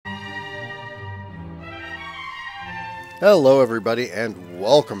Hello everybody and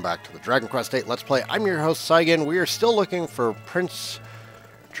welcome back to the Dragon Quest 8 Let's Play. I'm your host Saigan. We are still looking for Prince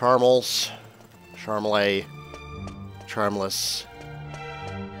Charmless.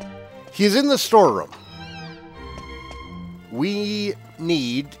 He's in the storeroom. We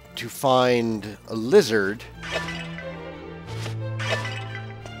need to find a lizard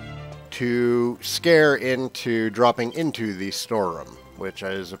to scare into dropping into the storeroom, which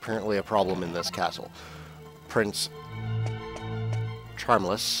is apparently a problem in this castle. Prince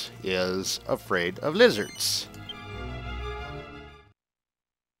Charmless is afraid of lizards.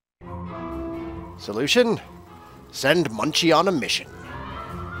 Solution? Send Munchie on a mission.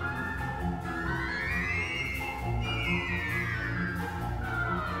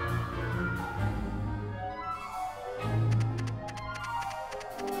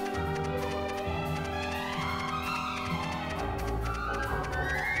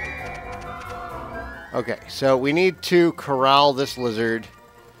 Okay, so we need to corral this lizard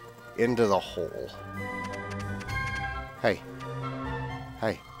into the hole. Hey.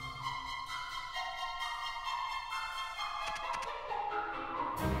 Hey.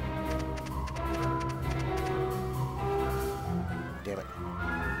 Damn it.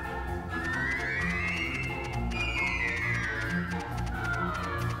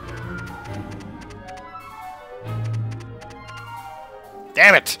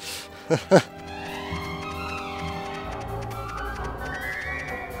 Damn it!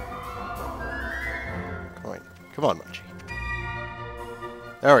 Come on, Munchie.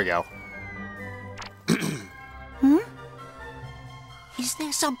 There we go. Hmm? Is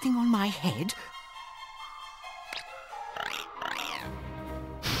there something on my head?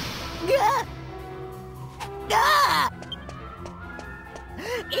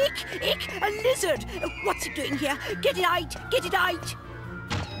 Ick! A lizard! What's it doing here? Get it out! Get it out!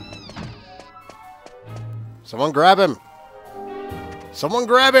 Someone grab him! Someone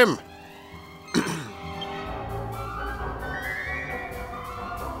grab him!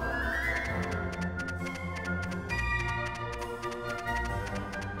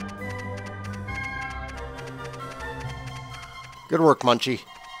 Good work, Munchie.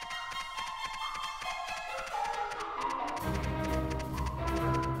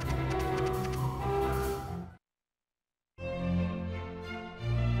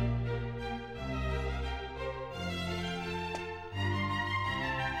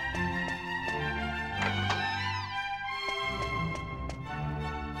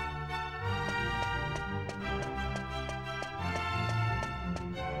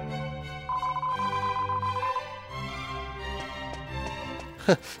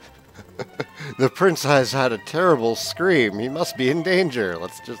 The prince has had a terrible scream. He must be in danger.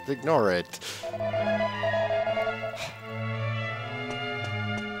 Let's just ignore it.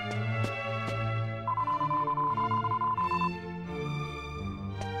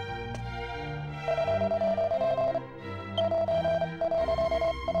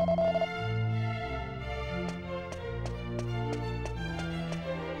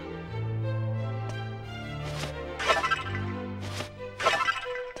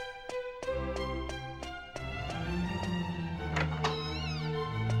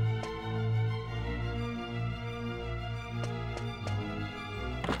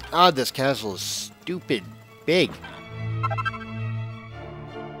 God, this castle is stupid big.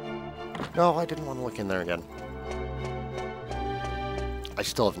 No, I didn't want to look in there again. I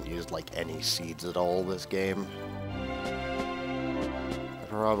still haven't used, like, any seeds at all this game. I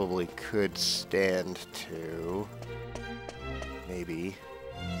probably could stand to. Maybe.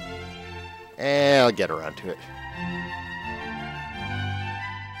 I'll get around to it.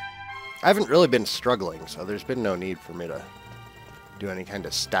 I haven't really been struggling, so there's been no need for me to do any kind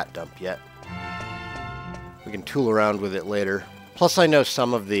of stat dump yet. We can tool around with it later. Plus, I know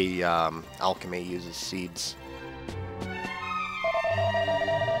some of the alchemy uses seeds.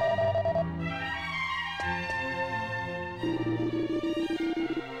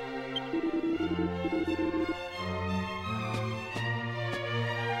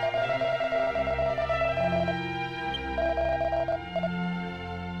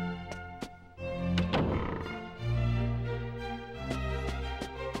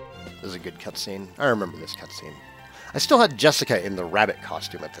 This is a good cutscene. I remember this cutscene. I still had Jessica in the rabbit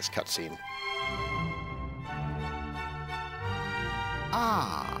costume at this cutscene.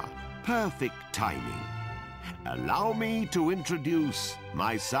 Ah, perfect timing. Allow me to introduce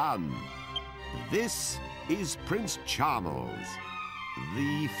my son. This is Prince Charmles,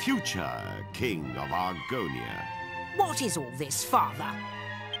 the future king of Argonia. What is all this, father?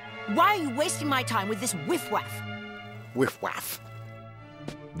 Why are you wasting my time with this whiff-waff? Whiff-waff.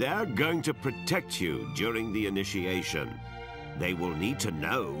 They're going to protect you during the initiation. They will need to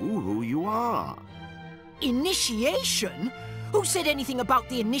know who you are. Initiation? Who said anything about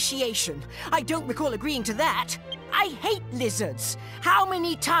the initiation? I don't recall agreeing to that. I hate lizards. How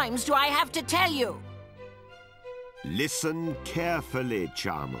many times do I have to tell you? Listen carefully,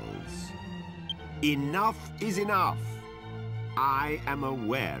 Charmels. Enough is enough. I am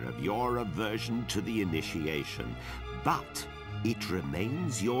aware of your aversion to the initiation, but it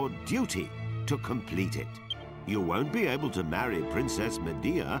remains your duty to complete it. You won't be able to marry Princess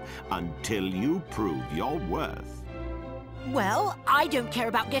Medea until you prove your worth. Well, I don't care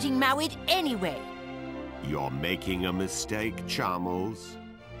about getting married anyway. You're making a mistake, Charmels.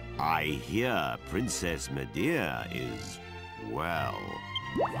 I hear Princess Medea is, well,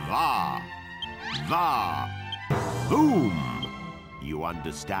 boom! You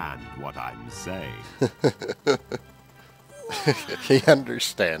understand what I'm saying. He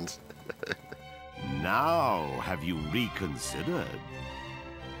understands. Now, have you reconsidered?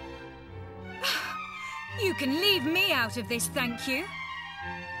 You can leave me out of this, thank you.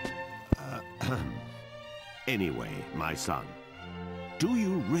 Anyway, my son, do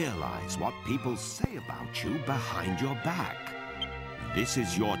you realize what people say about you behind your back? This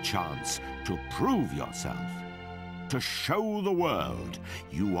is your chance to prove yourself, to show the world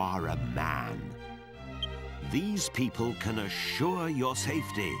you are a man. These people can assure your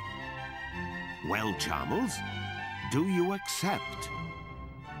safety. Well, Charmels, do you accept?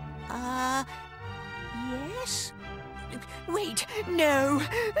 Yes? Wait, no.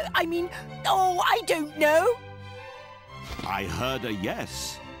 I mean, oh, I don't know. I heard a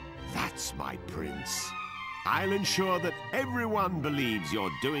yes. That's my prince. I'll ensure that everyone believes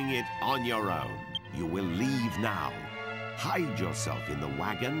you're doing it on your own. You will leave now. Hide yourself in the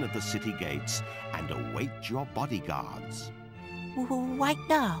wagon at the city gates and await your bodyguards. Right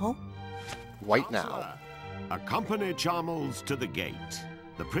now? Right now. Accompany Charmels to the gate.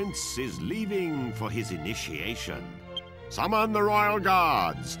 The prince is leaving for his initiation. Summon the royal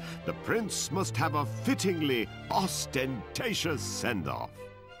guards. The prince must have a fittingly ostentatious send-off.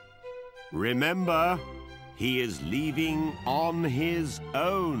 Remember, he is leaving on his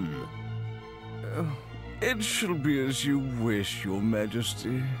own. It shall be as you wish, Your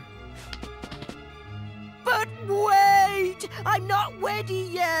Majesty. But wait! I'm not ready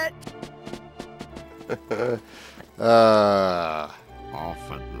yet!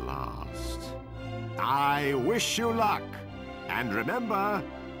 Off at last. I wish you luck. And remember,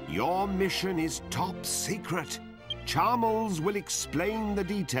 your mission is top secret. Charmels will explain the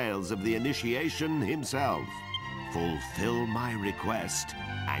details of the initiation himself. Fulfill my request,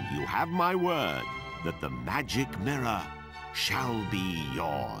 and you have my word that the magic mirror shall be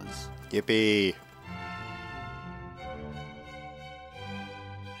yours. Yippee.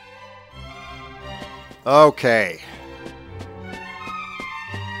 Okay.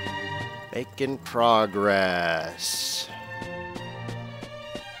 Making progress.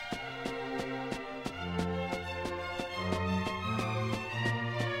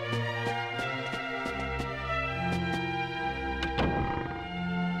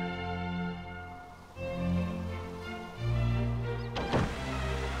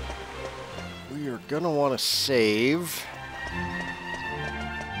 We are gonna want to save.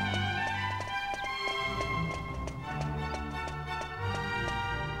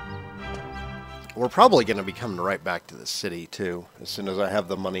 We're probably going to be coming right back to the city, too, as soon as I have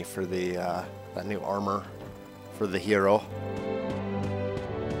the money for the that new armor for the hero.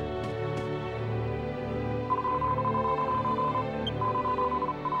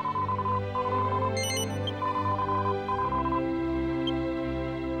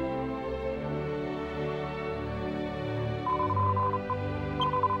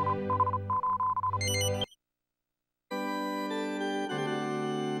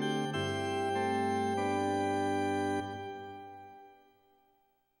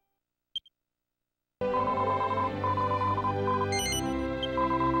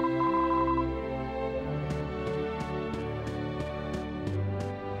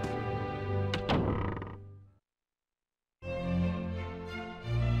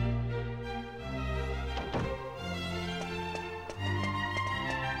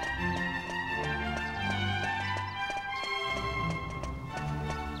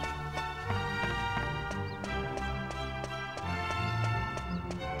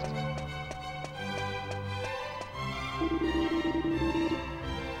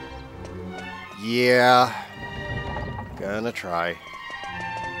 Yeah, gonna try.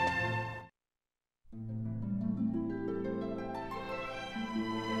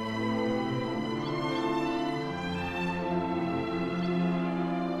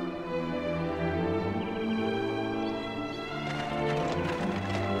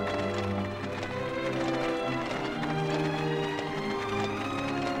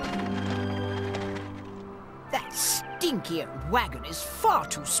 clunky old wagon is far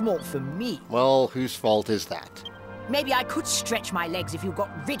too small for me. Well, whose fault is that? Maybe I could stretch my legs if you got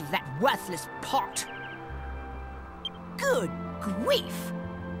rid of that worthless pot. Good grief!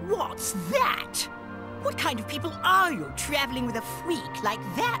 What's that? What kind of people are you, traveling with a freak like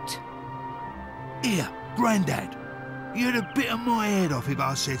that? Here, Grandad. You'd have bitten my head off if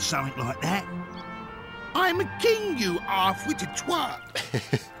I said something like that. I'm a king, you half-witted twat.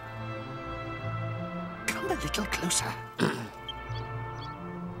 Come a little closer.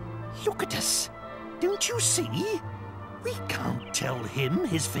 Look at us. Don't you see? We can't tell him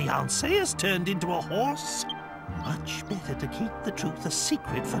his fiancée has turned into a horse. Much better to keep the truth a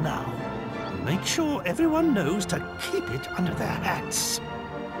secret for now. Make sure everyone knows to keep it under their hats.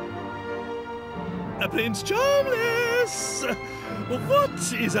 Prince Charmless!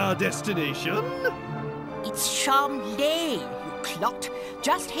 What is our destination? It's Charmley, you clot.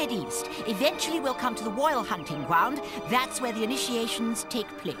 Just head east. Eventually we'll come to the royal hunting ground. That's where the initiations take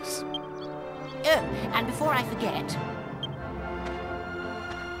place. Oh, and before I forget...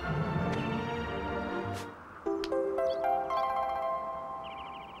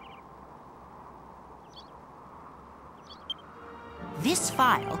 This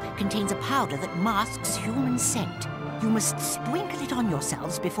vial contains a powder that masks human scent. You must sprinkle it on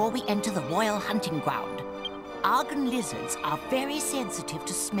yourselves before we enter the royal hunting ground. Argon lizards are very sensitive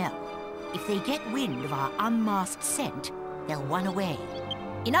to smell. If they get wind of our unmasked scent, they'll run away.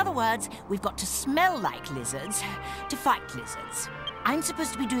 In other words, we've got to smell like lizards to fight lizards. I'm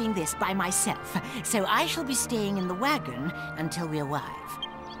supposed to be doing this by myself, so I shall be staying in the wagon until we arrive.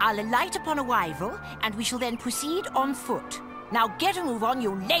 I'll alight upon arrival, and we shall then proceed on foot. Now get a move on,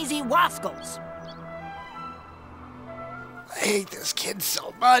 you lazy rascals! I hate this kid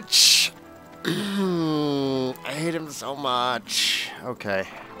so much. I hate him so much. Okay.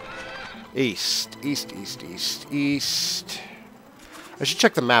 East, east, east, east, east. I should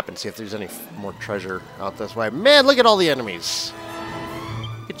check the map and see if there's any more treasure out this way. Man, look at all the enemies.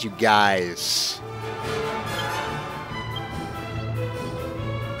 Look at you guys.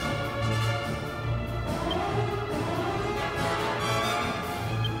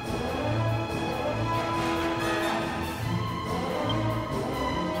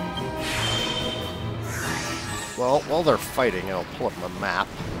 Well, while they're fighting, I'll pull up my map.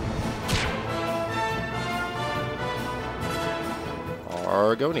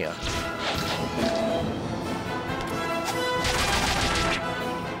 Argonia.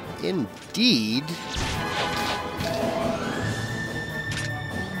 Indeed.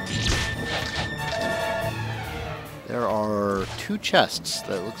 There are 2 chests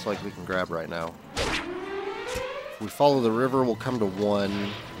that looks like we can grab right now. If we follow the river, we'll come to one,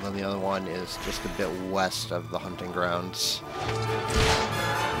 and then the other one is just a bit west of the hunting grounds.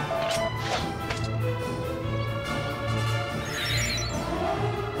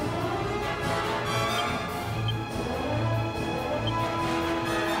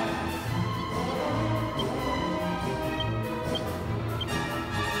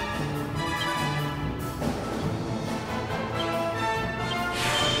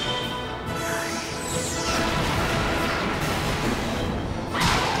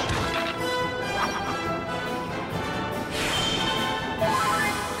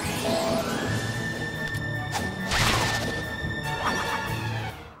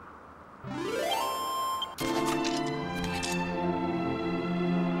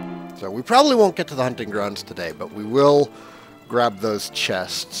 So we probably won't get to the hunting grounds today, but we will grab those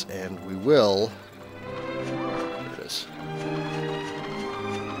chests, and we will... There it is.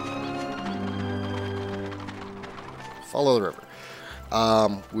 Follow the river.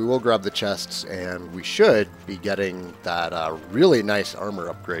 We will grab the chests, and we should be getting that really nice armor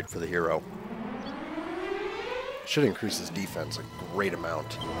upgrade for the hero. Should increase his defense a great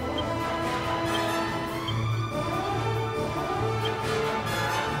amount.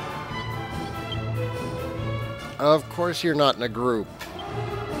 Of course you're not in a group.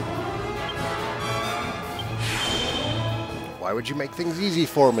 Why would you make things easy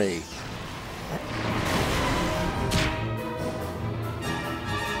for me?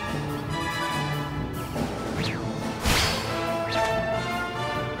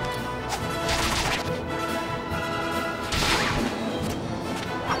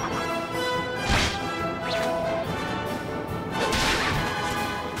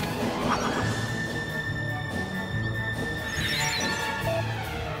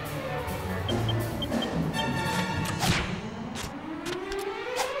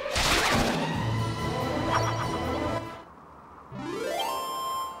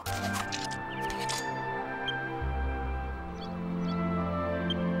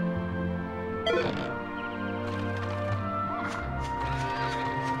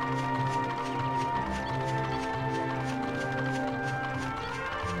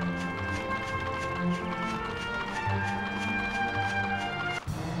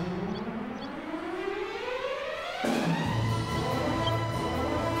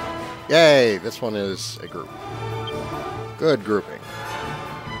 Yay, this one is a group. Good grouping.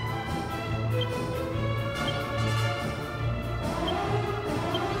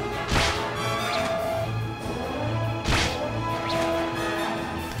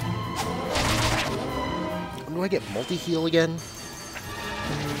 Do I get multi-heal again?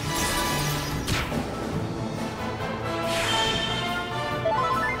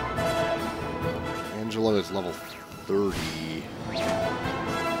 Angelo is level 30.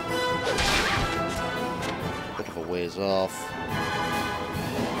 Bit of a ways off.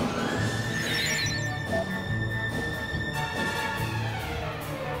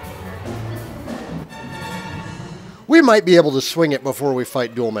 We might be able to swing it before we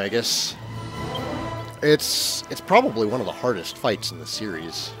fight Dual Magus. It's probably one of the hardest fights in the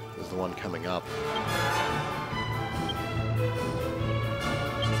series, is the one coming up.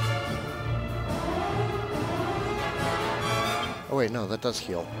 Oh wait, no, that does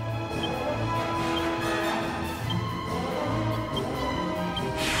heal.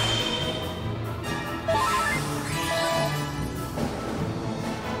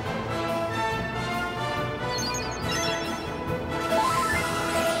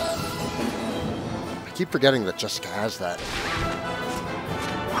 I keep forgetting that Jessica has that.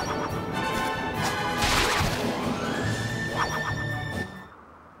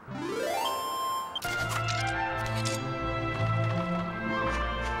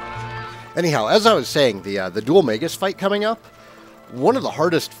 Anyhow, as I was saying, the Dual Magus fight coming up, one of the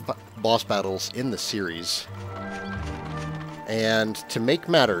hardest boss battles in the series. And to make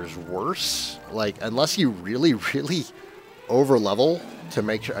matters worse, like, unless you really, really over-level to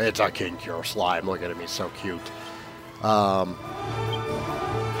make sure... It's a King Cure slime. Look at him. He's so cute.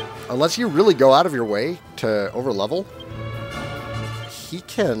 Unless you really go out of your way to over-level, he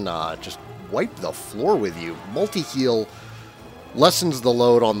can just wipe the floor with you. Multi-heal lessens the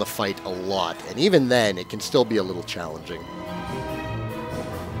load on the fight a lot, and even then, it can still be a little challenging.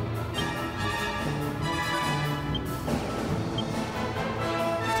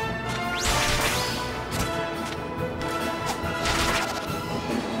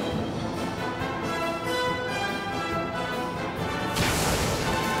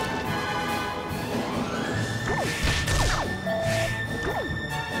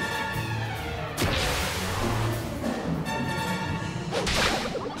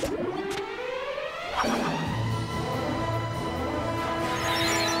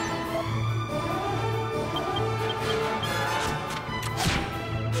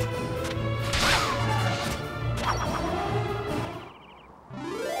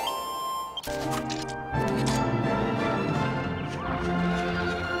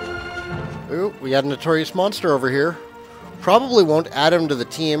 Ooh, we got a notorious monster over here. Probably won't add him to the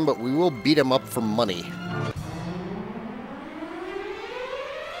team, but we will beat him up for money.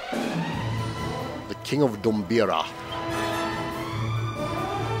 The King of Dombira.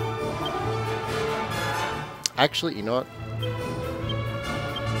 Actually, you know what?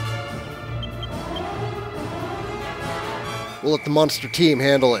 We'll let the monster team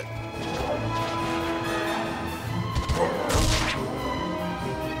handle it.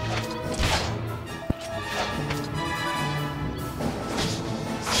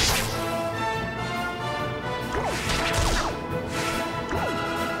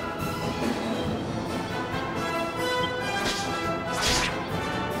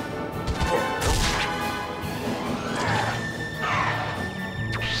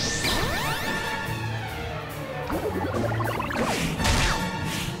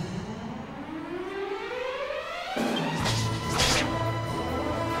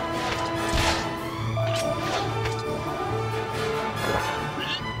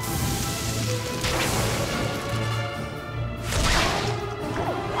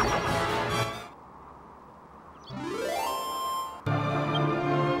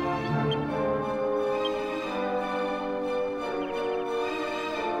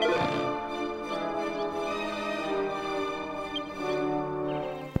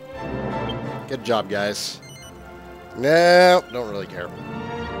 Good job, guys. No, don't really care.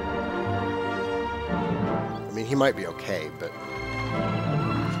 I mean, he might be okay, but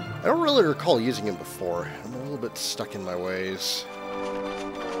I don't really recall using him before. I'm a little bit stuck in my ways.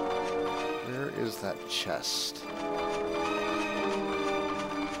 Where is that chest?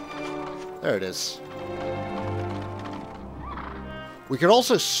 There it is. We could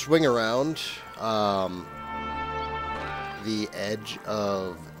also swing around the edge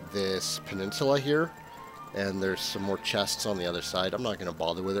of this peninsula here, and there's some more chests on the other side. I'm not going to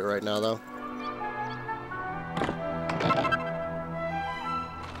bother with it right now, though.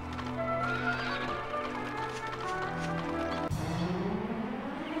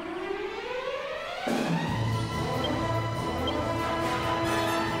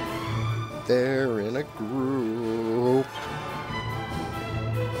 there in a group.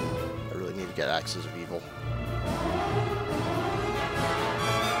 I really need to get Axes of Evil.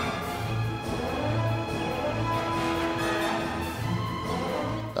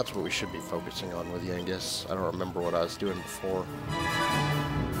 That's what we should be focusing on with Yangus. I don't remember what I was doing before.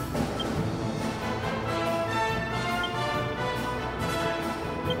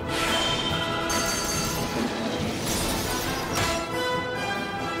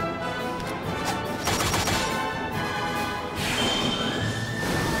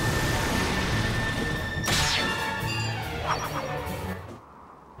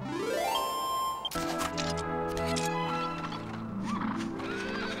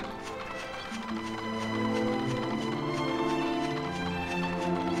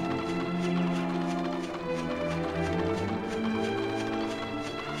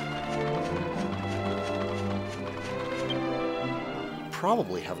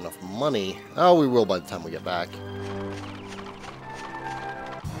 Probably have enough money. Oh, we will by the time we get back.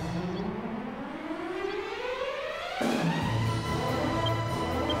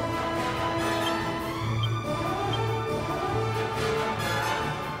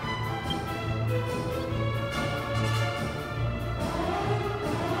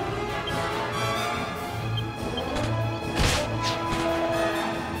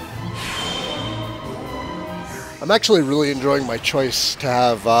 I'm actually really enjoying my choice to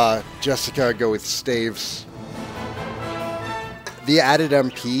have Jessica go with staves. The added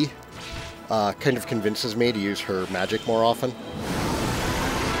MP kind of convinces me to use her magic more often.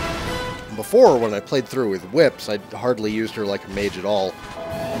 Before, when I played through with whips, I hardly used her like a mage at all.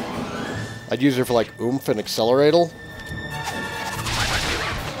 I'd use her for like oomph and acceleratal.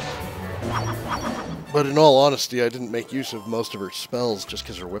 But in all honesty, I didn't make use of most of her spells just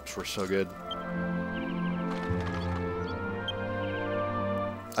because her whips were so good.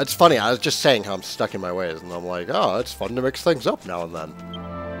 It's funny, I was just saying how I'm stuck in my ways, and I'm like, oh, it's fun to mix things up now and then.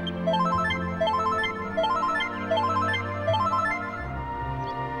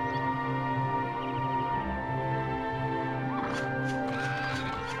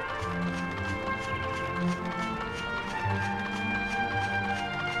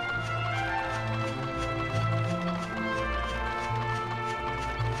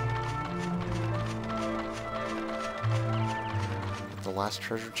 Last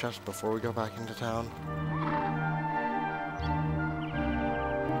treasure chest before we go back into town.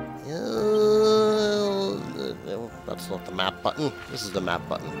 That's not the map button. This is the map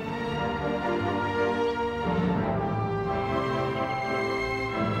button.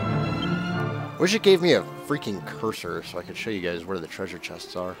 Wish it gave me a freaking cursor so I could show you guys where the treasure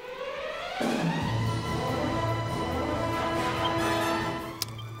chests are.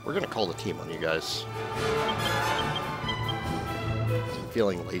 We're gonna call the team on you guys.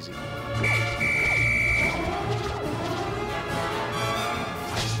 Feeling lazy.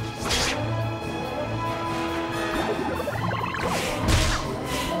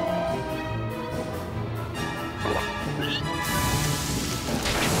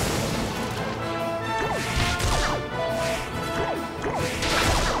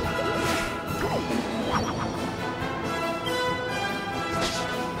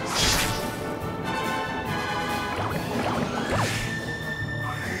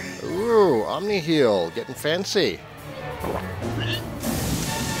 Omni-heal, getting fancy.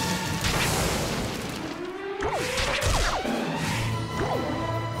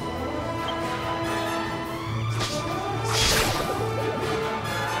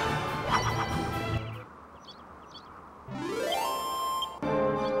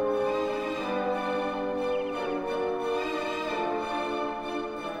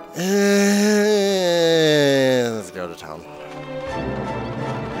 Let's go to town.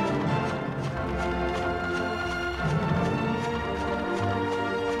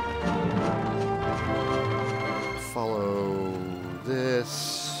 Follow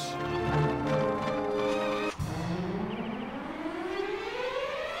this.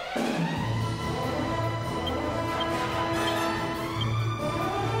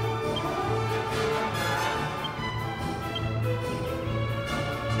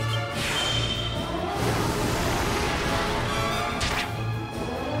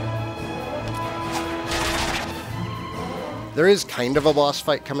 There is kind of a boss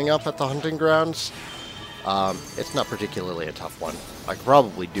fight coming up at the hunting grounds. It's not particularly a tough one. I could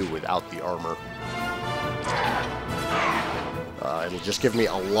probably do without the armor. It'll just give me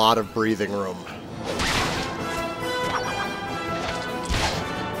a lot of breathing room.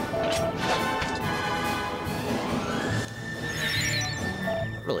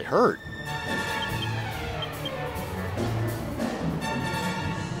 It really hurt.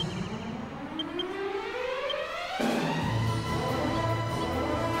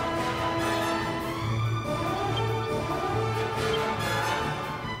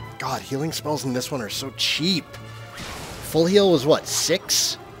 God, healing spells in this one are so cheap. Full heal was what,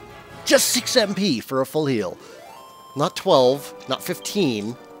 6? Just 6 MP for a full heal. Not 12, not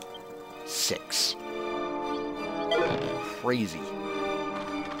 15, 6. Crazy.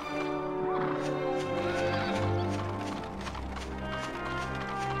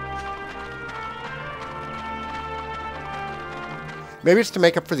 Maybe it's to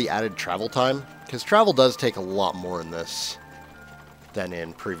make up for the added travel time, because travel does take a lot more in this than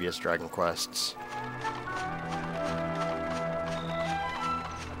in previous Dragon Quests.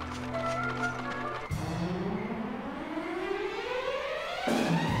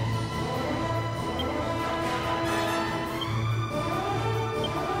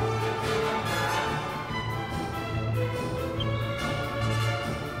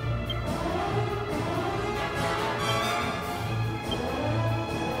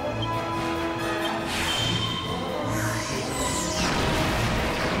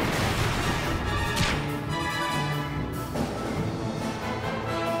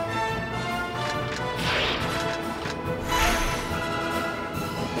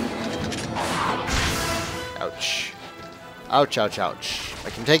 Ouch. Ouch, ouch, ouch. I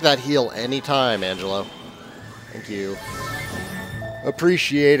can take that heal anytime, Angelo. Thank you.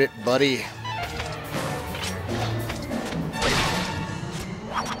 Appreciate it, buddy.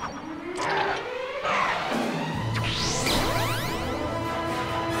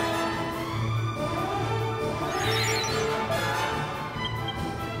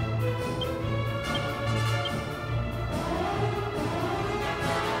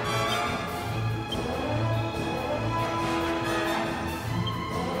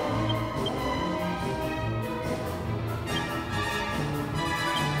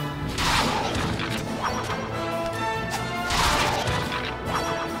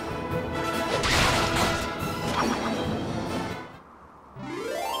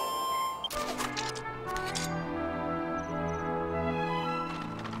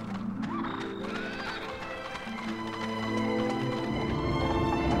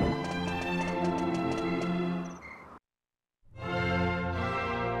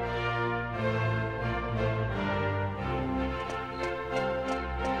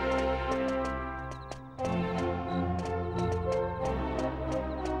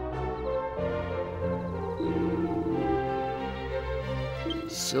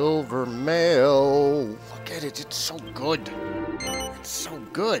 Silver mail. Look at it. It's so good. It's so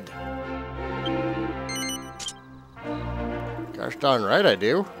good. Gosh darn right I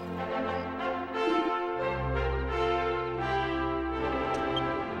do.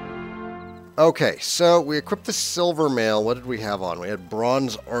 Okay, so we equipped the silver mail. What did we have on? We had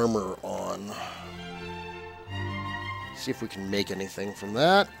bronze armor on. See if we can make anything from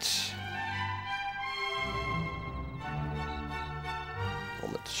that.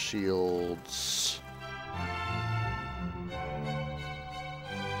 Helmet shields.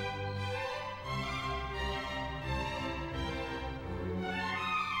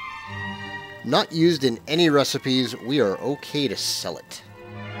 Not used in any recipes. We are okay to sell it.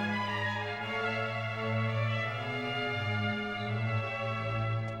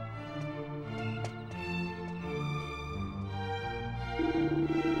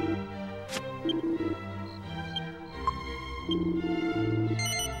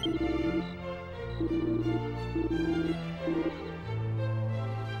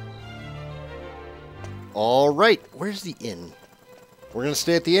 Alright, where's the inn? We're going to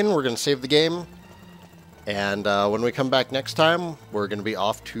stay at the inn, we're going to save the game, and when we come back next time, we're going to be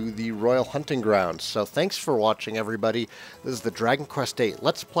off to the Royal Hunting Grounds. So thanks for watching, everybody. This is the Dragon Quest VIII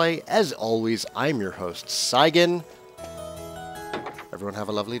Let's Play. As always, I'm your host, Saigan. Everyone have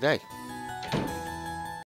a lovely day.